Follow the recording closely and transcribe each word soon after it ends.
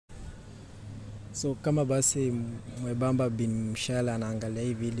So kama basi mwebamba bin Mshala anaangalia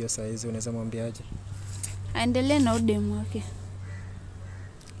hii video saa hizi unaweza mwambiaje? Aendelee na udemu wake.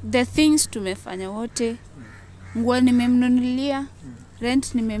 The things tumefanya wote. Nguo nimemnunulia,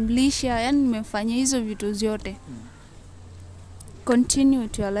 rent nimemlisha, yani nimefanya hizo vitu zote. Continue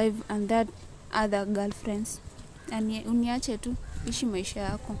with your life and that other girlfriends. And uniache tu ishi maisha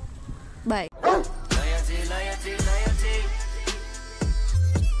yako. Bye.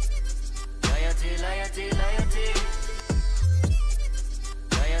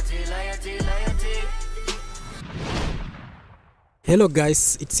 Hello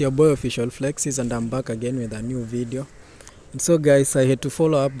guys, it's your boy Official Flexes and I'm back again with a new video. And so guys, I had to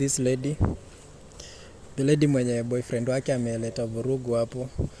follow up this lady. The lady mwenye boyfriend wake ameleta vurugu hapo.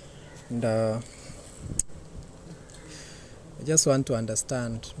 And I just want to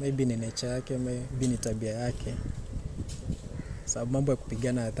understand, maybe ni nature yake, maybe ni tabia yake. Sababu mambo ya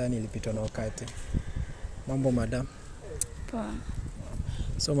kupigana nadhani ilipitwa na wakati. Mambo madam. Poa.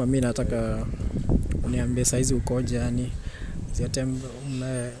 So mami nataka uniambie saizi ukoje, yani zote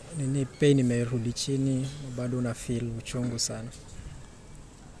nini pain imerudi chini, bado una feel uchungu sana?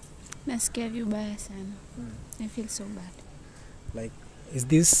 Nasikia vibaya sana. I feel so bad. Like, is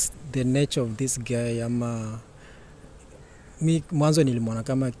this the nature of this guy ama mi mwanzo nilimwona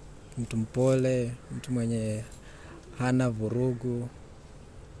kama mtu mpole, mtu mwenye hana vurugu.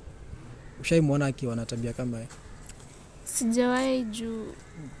 Ushaimwona akiwa na tabia kama hiyo? Sijawahi juu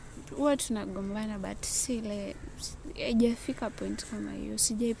huwa tunagombana but si ile haijafika point kama hiyo.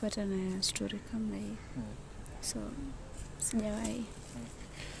 Sijaipata na story kama hiyo. So sijawahi.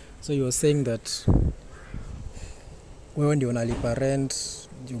 So you were saying that wewe ndio unalipa rent,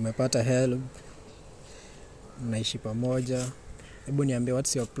 umepata help, mnaishi pamoja. Hebu niambie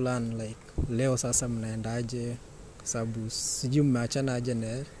what's your plan, like leo sasa mnaendaje? Kwa sababu sijui mmeachana aje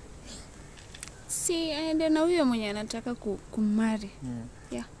na si aende na huyo mwenye anataka kumari.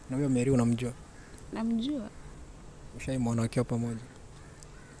 Yeah. Na huyo Mary unamjua? Namjua. Ushaimwona wakiwa pamoja?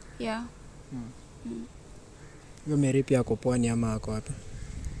 Yeah. Huyo Mary pia ako Pwani ama ako wapi?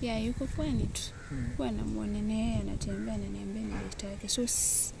 Yeah, yuko Pwani tu. Huwa namuona na yeye anatembea na niambia ni best yake. So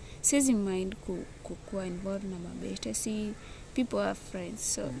siwezi mind kuwa involved na mabeste. Si people are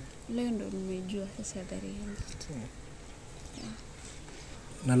friends. So leo ndo nimejua sasa the reality. Yeah.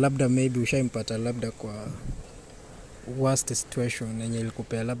 Na labda maybe ushaimpata labda kwa worst situation yenye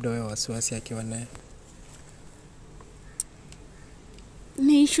ilikupea labda wewe wasiwasi akiwa naye?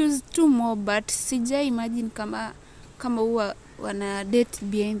 Ni issues too more but sija imagine kama huwa wana date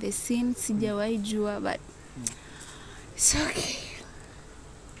behind the scene. Sijawahi jua but it's okay.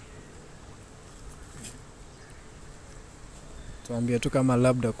 Tuambie tu kama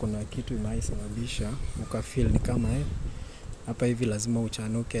labda kuna kitu inaisababisha ukafeel ni kama hapa hivi lazima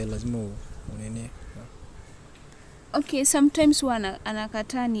uchanuke, lazima unene. Okay, sometimes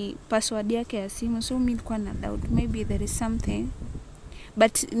anakataa ni password yake ya simu, so mimi nilikuwa na doubt maybe there is something.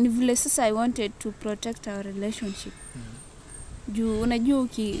 But ni vile sasa I wanted to protect our relationship. Juu unajua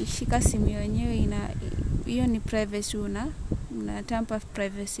ukishika simu yenyewe hiyo ni privacy, una tamper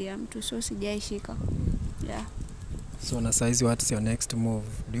privacy ya mtu, so sijaishika. Yeah. So na saizi what's your next move?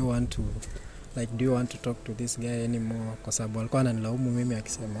 Do you want to talk to this guy anymore? Kwa sababu alikuwa ananilaumu mimi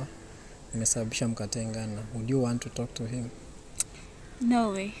akisema nimesababisha mkatengana. Would you want to talk to him? No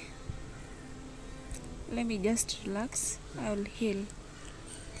way. Let me just relax. I'll heal.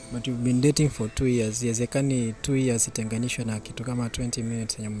 But you've been dating for 2 years. Yezekani 2 years itenganishwe na kitu kama 20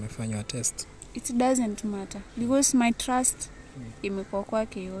 minutes yenye mmefanywa test. It doesn't matter because my trust imekuwa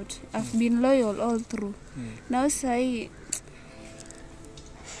kwake yote. I've been loyal all through. Now say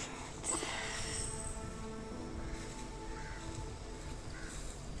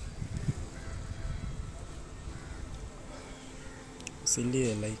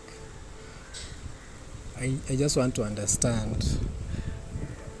Silie, like I just want to understand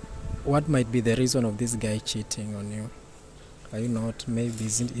what might be the reason of this guy cheating on you. Are you not, maybe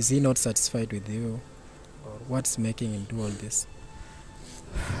is he not satisfied with you, or what's making him do all this?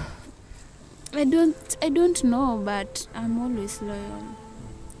 I don't know, but I'm always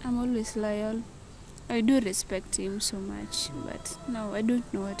loyal. I do respect him so much, but no, I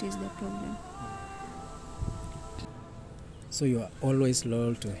don't know what is the problem. So you are always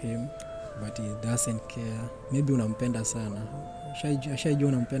loyal to him, but he doesn't care. Maybe unampenda sana. Shaijua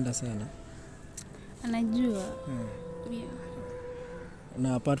unampenda sana? Anajua. Yeah.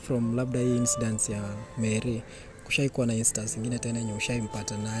 Na apart from labda hii incidents ya Mary, kushaikuwa na instance nyingine tena yenye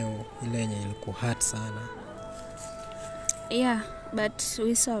ushaimpata nayo ile yenye ilikuhurt sana? Yeah, but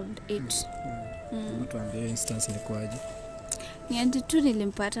we solved it. Tuambie instance ilikuwaje? Ni anti tu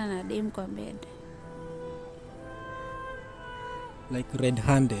nilimpata na dem kwa bed. Like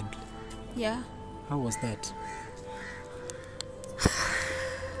red-handed. Yeah. How was that?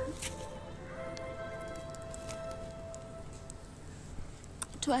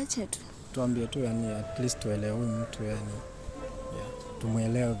 Tuache tu. Tuambie tu yani, at least tuelewe huyu mtu yani. Yeah.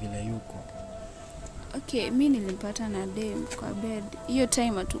 Tumuelewe vile yuko. Okay, mi nilipata na dem kwa bed. Hiyo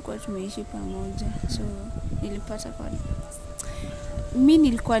time hatukuwa tumeishi pamoja. So nilipata kwa mi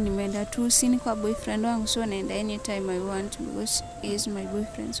nilikuwa nimeenda tu sini kwa boyfriend wangu, so naenda anytime I want because he is my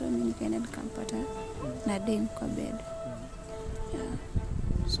boyfriend. So mi nikaenda nikampata na dem kwa bed. Yeah.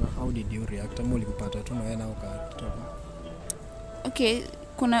 So how did you react? Ama ulimpata tu na wewe na ukatoka? Okay,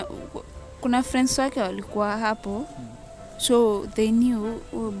 kuna friends wake walikuwa hapo. So they knew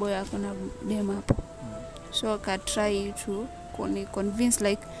huyo boy akona dem hapo. So I try to convince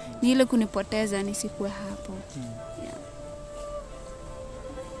like ni ile kunipoteza nisikuwe hapo. Yeah.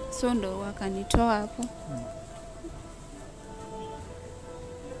 So ndo wakanitoa hapo.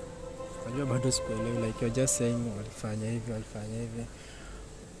 Unajua bado sikuelewi, like you're just saying walifanya hivi.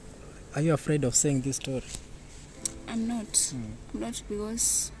 Are you afraid of saying this story? I'm not. I'm not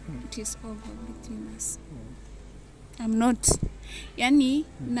because it is over between us. I'm not. Yani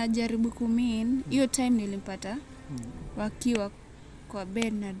najaribu kumean hiyo time nilimpata wakiwa kwa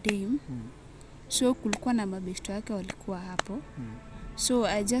bed na dem. So kulikuwa na mabeshto yake walikuwa hapo. So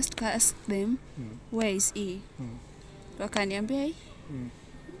I just asked them where is he? Wakaniambia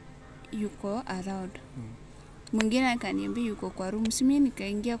yuko around. Mwingine akaniambia yuko kwa room. Simi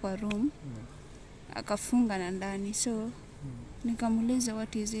nikaingia kwa room. Akafunga na ndani. So nikamuuliza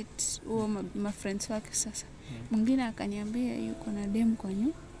what is it? My friends wake sasa. Mwingine akaniambia yuko na dem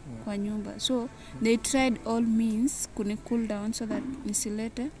kwa nyumba. So they tried all means kuni cool down so that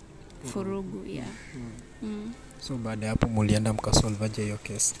nisilete furugu. Yeah. So baada hapo mulienda mkasolve aje hiyo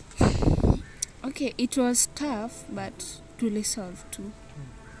case? Okay, it was tough but tulisolve tu.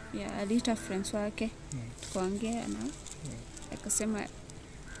 Yeah, alita friends wake. Tukaongea na akasema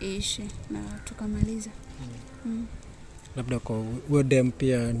ishe na tukamaliza. Labda kwa huyo dem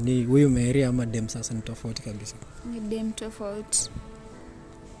pia ni huyu Mary ama dem sasa ni tofauti kabisa? Ni dem tofauti.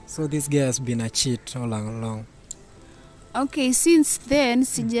 So this guy has been a cheat all along. Okay, since then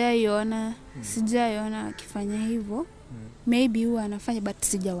sijaiona akifanya hivyo. Maybe huwa anafanya but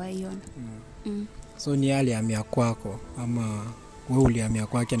sijawaiona. So ni alihamia kwako ama wewe ulihamia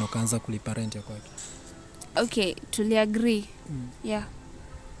kwake na ukaanza kulipa rent ya kwake? Okay, tuliagree. Yeah.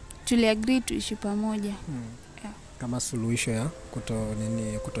 Tuliagree tuishi pamoja. Yeah. Kama suluhisho ya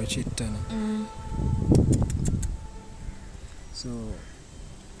kuto cheat tena. So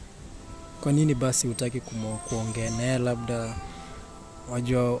kwa nini basi hutaki kuongea naye? Labda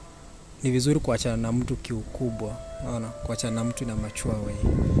wajua ni vizuri kuachana na mtu kiukubwa. Unaona, kuachana na mtu ina mature way.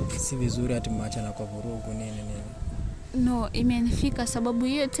 Si vizuri ati mwaachana kwa vurugu nini. No, imenifika sababu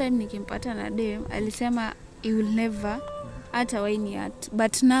hiyo time nikimpata na dem alisema he will never hata waini at.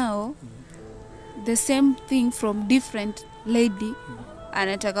 But now the same thing from different lady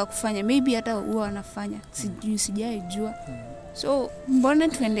anataka kufanya. Maybe hata huwa anafanya. Sijaijua. So mbona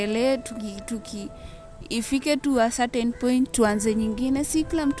tuendelee ifike tu a certain point tuanze nyingine? Si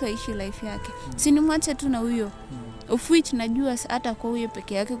kila mtu aishi life yake. Si nimwache tu na huyo. Of which najua hata kwa huyo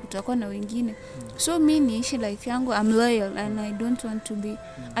peke yake kutakuwa na wengine. So mimi niishi life yangu. I'm loyal and I don't want to be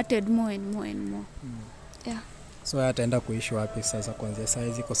added more and more and more. Yeah. So ataenda kuishi wapi sasa kuanzia saa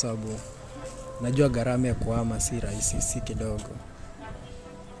hizi, kwa sababu najua gharama ya kuhama si rahisi, si kidogo.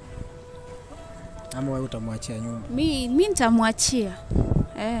 Ama wewe utamwachia nyumba? Mimi nitamwachia.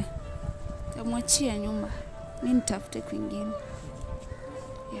 Nitamwachia nyumba. Mimi nitafute kwingine.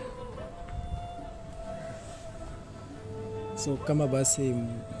 Yeah. So kama basi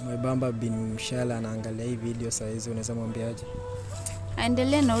Mwebamba bin Mshala anaangalia hii video saa hizi, unaweza mwambiaje?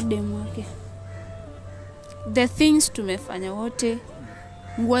 Aendelee na udemu wake. The things tumefanya wote.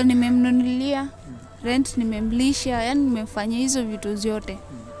 Nguo nimemnunulia, rent nimemlisha, yani nimefanya hizo vitu zote.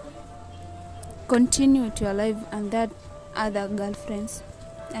 Continue with your life and that other girlfriends.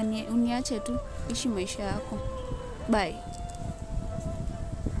 Yani uniache tu ishi maisha yako. Bye.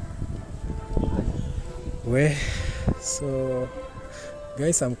 So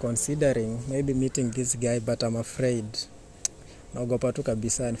guys, I'm considering maybe meeting this guy but I'm afraid. Naogopa tu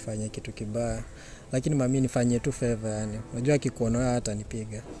kabisa nifanye kitu kibaya. Lakini mami nifanye tu favor yani. Unajua akikuona hata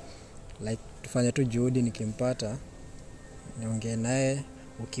nipiga. Like tufanye tu juhudi nikimpata niongee naye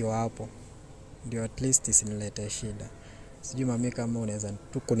ukiwa hapo. Ndio at least isinilete shida. Sijui mami kama unaweza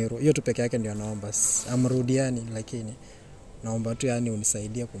tu kuniru. Hiyo tu peke yake ndio naomba. Amrudiani lakini naomba tu yani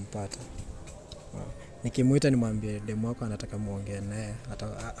unisaidie kumpata. Nikimuita nimwambie demu wako anataka muongee naye,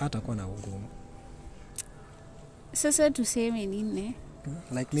 hatakuwa na ugumu. Sasa tuseme nini?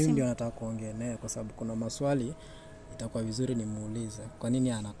 Like mimi ndio nataka kuongea naye kwa sababu kuna maswali itakuwa vizuri nimuulize. Kwa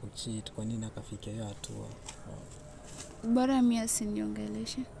nini anakucheat? Kwa nini akafikia hiyo hatua? Bora mimi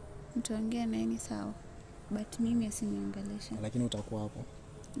asiniongeleshe. Mtaongea naye ni sawa. But mimi asiniongeleshe. Lakini utakuwa hapo.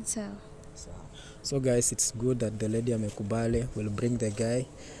 Sawa. So guys, it's good that the lady amekubali. We'll bring the guy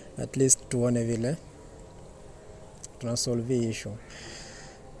at least tuone vile tunasolve the issue.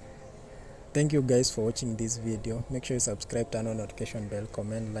 Thank you guys for watching this video. Make sure you subscribe, turn on notification bell,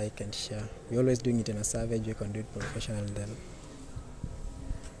 comment, like and share. We're always doing it in a savage, we can do it professional then.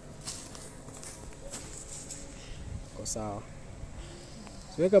 Ko sawa.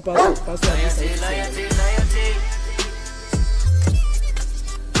 Weka password.